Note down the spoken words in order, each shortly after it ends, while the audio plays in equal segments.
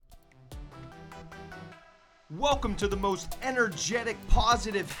Welcome to the most energetic,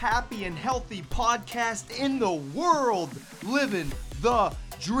 positive, happy, and healthy podcast in the world. Living the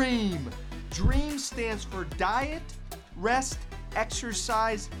dream. DREAM stands for diet, rest,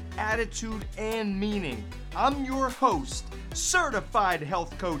 exercise, attitude, and meaning. I'm your host, certified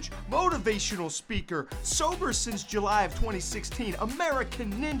health coach, motivational speaker, sober since July of 2016,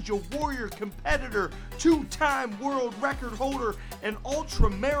 American Ninja Warrior competitor, two-time world record holder, and ultra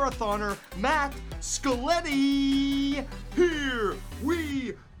marathoner, Matt Scaletti. Here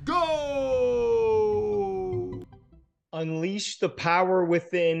we go! Unleash the power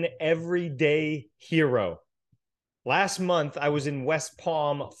within everyday hero. Last month, I was in West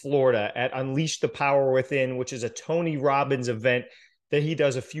Palm, Florida at Unleash the Power Within, which is a Tony Robbins event that he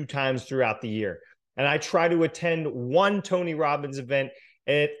does a few times throughout the year. And I try to attend one Tony Robbins event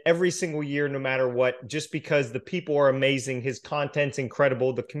every single year, no matter what, just because the people are amazing. His content's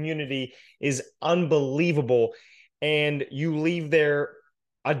incredible. The community is unbelievable. And you leave there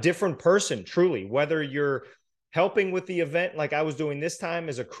a different person, truly, whether you're helping with the event like I was doing this time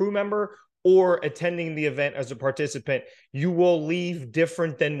as a crew member or attending the event as a participant, you will leave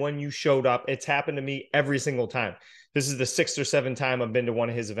different than when you showed up. It's happened to me every single time. This is the 6th or 7th time I've been to one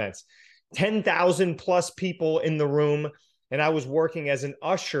of his events. 10,000 plus people in the room, and I was working as an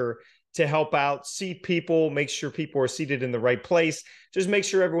usher to help out, seat people, make sure people are seated in the right place, just make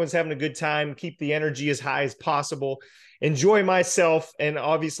sure everyone's having a good time, keep the energy as high as possible, enjoy myself, and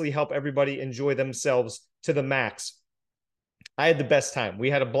obviously help everybody enjoy themselves to the max. I had the best time. We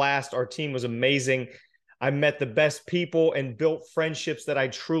had a blast. Our team was amazing. I met the best people and built friendships that I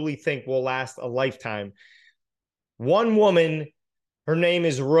truly think will last a lifetime. One woman, her name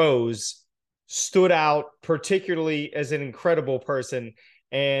is Rose, stood out particularly as an incredible person.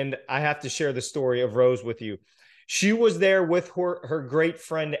 And I have to share the story of Rose with you. She was there with her great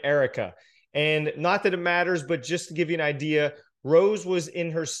friend, Erica. And not that it matters, but just to give you an idea, Rose was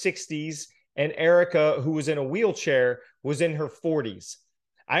in her 60s. And Erica, who was in a wheelchair, was in her 40s.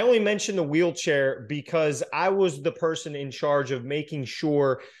 I only mention the wheelchair because I was the person in charge of making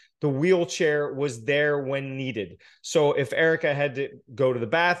sure the wheelchair was there when needed. So if Erica had to go to the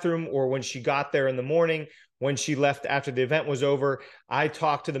bathroom or when she got there in the morning, when she left after the event was over, I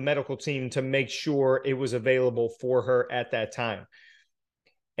talked to the medical team to make sure it was available for her at that time.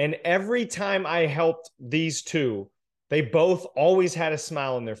 And every time I helped these two, they both always had a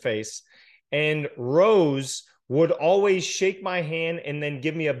smile on their face. And Rose would always shake my hand and then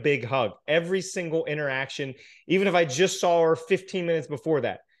give me a big hug. Every single interaction, even if I just saw her 15 minutes before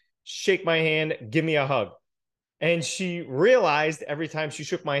that, shake my hand, give me a hug. And she realized every time she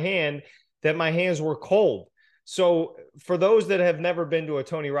shook my hand that my hands were cold. So for those that have never been to a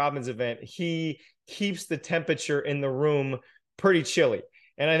Tony Robbins event, he keeps the temperature in the room pretty chilly.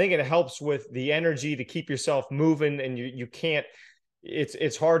 And I think it helps with the energy to keep yourself moving, and you can't,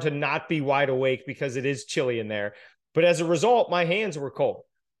 it's hard to not be wide awake because it is chilly in there. But as a result, my hands were cold.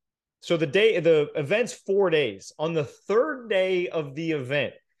 So the event's 4 days. On the 3rd day of the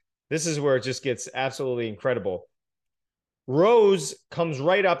event, this is where it just gets absolutely incredible. Rose comes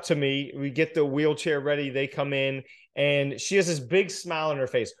right up to me. We get the wheelchair ready. They come in, and she has this big smile on her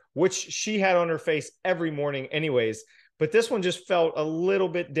face, which she had on her face every morning anyways. But this one just felt a little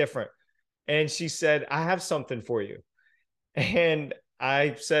bit different. And she said, "I have something for you." And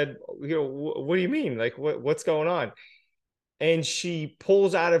I said, what do you mean? Like, what's going on? And she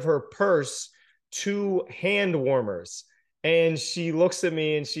pulls out of her purse 2 hand warmers. And she looks at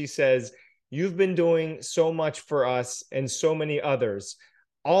me and she says, "You've been doing so much for us and so many others.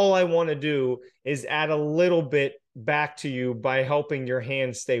 All I want to do is add a little bit back to you by helping your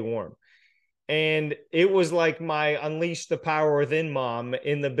hands stay warm." And it was like my Unleash the Power Within mom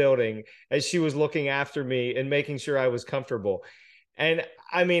in the building as she was looking after me and making sure I was comfortable. And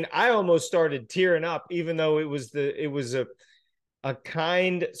I mean, I almost started tearing up, even though it was a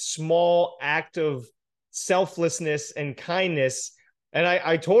kind, small act of selflessness and kindness. And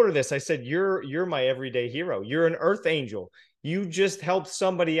I told her this. I said, you're my everyday hero. You're an earth angel. You just helped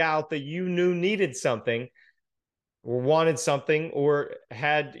somebody out that you knew needed something, or wanted something, or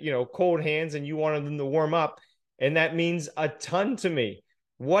had, cold hands, and you wanted them to warm up. And that means a ton to me.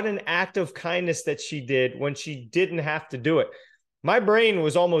 What an act of kindness that she did when she didn't have to do it. My brain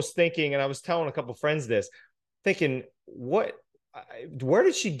was almost thinking, and I was telling a couple friends this, thinking, where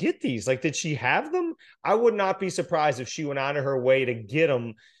did she get these? Like, did she have them? I would not be surprised if she went out of her way to get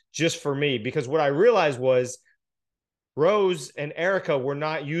them just for me, because what I realized was Rose and Erica were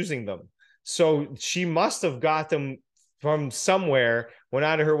not using them. So she must have got them from somewhere, went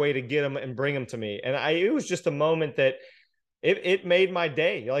out of her way to get them and bring them to me. And it was just a moment that it made my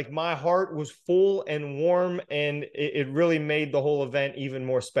day. Like my heart was full and warm, and it really made the whole event even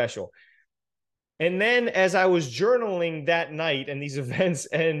more special. And then as I was journaling that night, and these events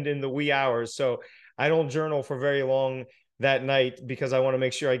end in the wee hours, so I don't journal for very long that night because I want to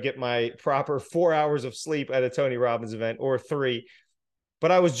make sure I get my proper 4 hours of sleep at a Tony Robbins event, or 3.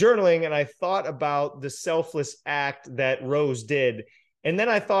 But I was journaling and I thought about the selfless act that Rose did. And then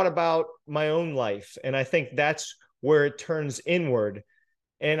I thought about my own life. And I think that's where it turns inward.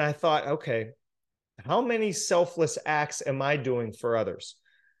 And I thought, okay, how many selfless acts am I doing for others?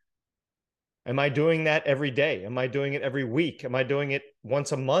 Am I doing that every day? Am I doing it every week? Am I doing it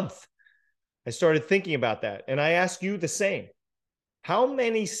once a month? I started thinking about that. And I ask you the same. How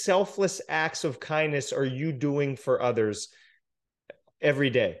many selfless acts of kindness are you doing for others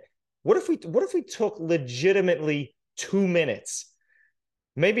every day? What if we took legitimately 2 minutes,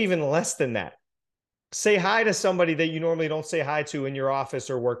 maybe even less than that? Say hi to somebody that you normally don't say hi to in your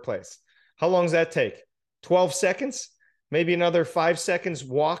office or workplace. How long does that take? 12 seconds? Maybe another 5 seconds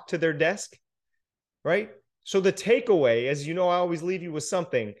walk to their desk, right? So the takeaway, as you know, I always leave you with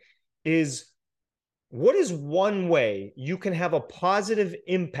something, is what is one way you can have a positive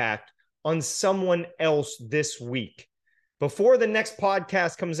impact on someone else this week? Before the next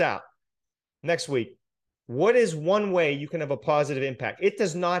podcast comes out next week, what is one way you can have a positive impact? It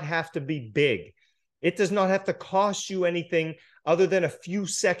does not have to be big. It does not have to cost you anything other than a few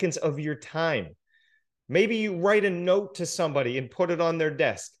seconds of your time. Maybe you write a note to somebody and put it on their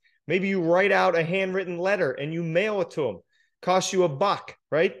desk. Maybe you write out a handwritten letter and you mail it to them. Costs you $1,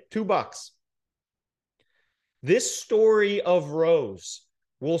 right? $2. This story of Rose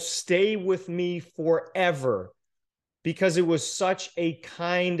will stay with me forever because it was such a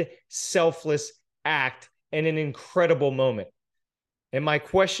kind, selfless act and an incredible moment. And my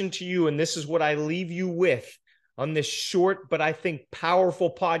question to you, and this is what I leave you with on this short, but I think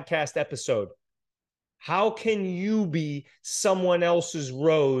powerful podcast episode: how can you be someone else's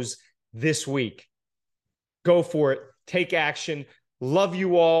Rose this week? Go for it. Take action. Love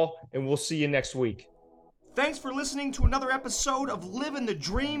you all, and we'll see you next week. Thanks for listening to another episode of Living the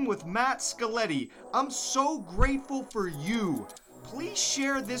Dream with Matt Scaletti. I'm so grateful for you. Please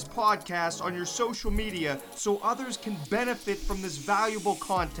share this podcast on your social media so others can benefit from this valuable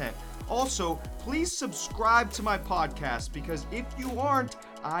content. Also, please subscribe to my podcast, because if you aren't,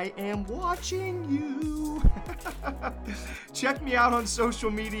 I am watching you. Check me out on social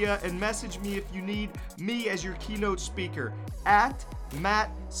media and message me if you need me as your keynote speaker at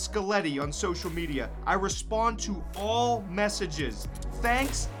Matt Scaletti on social media. I respond to all messages.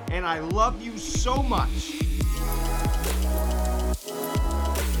 Thanks, and I love you so much.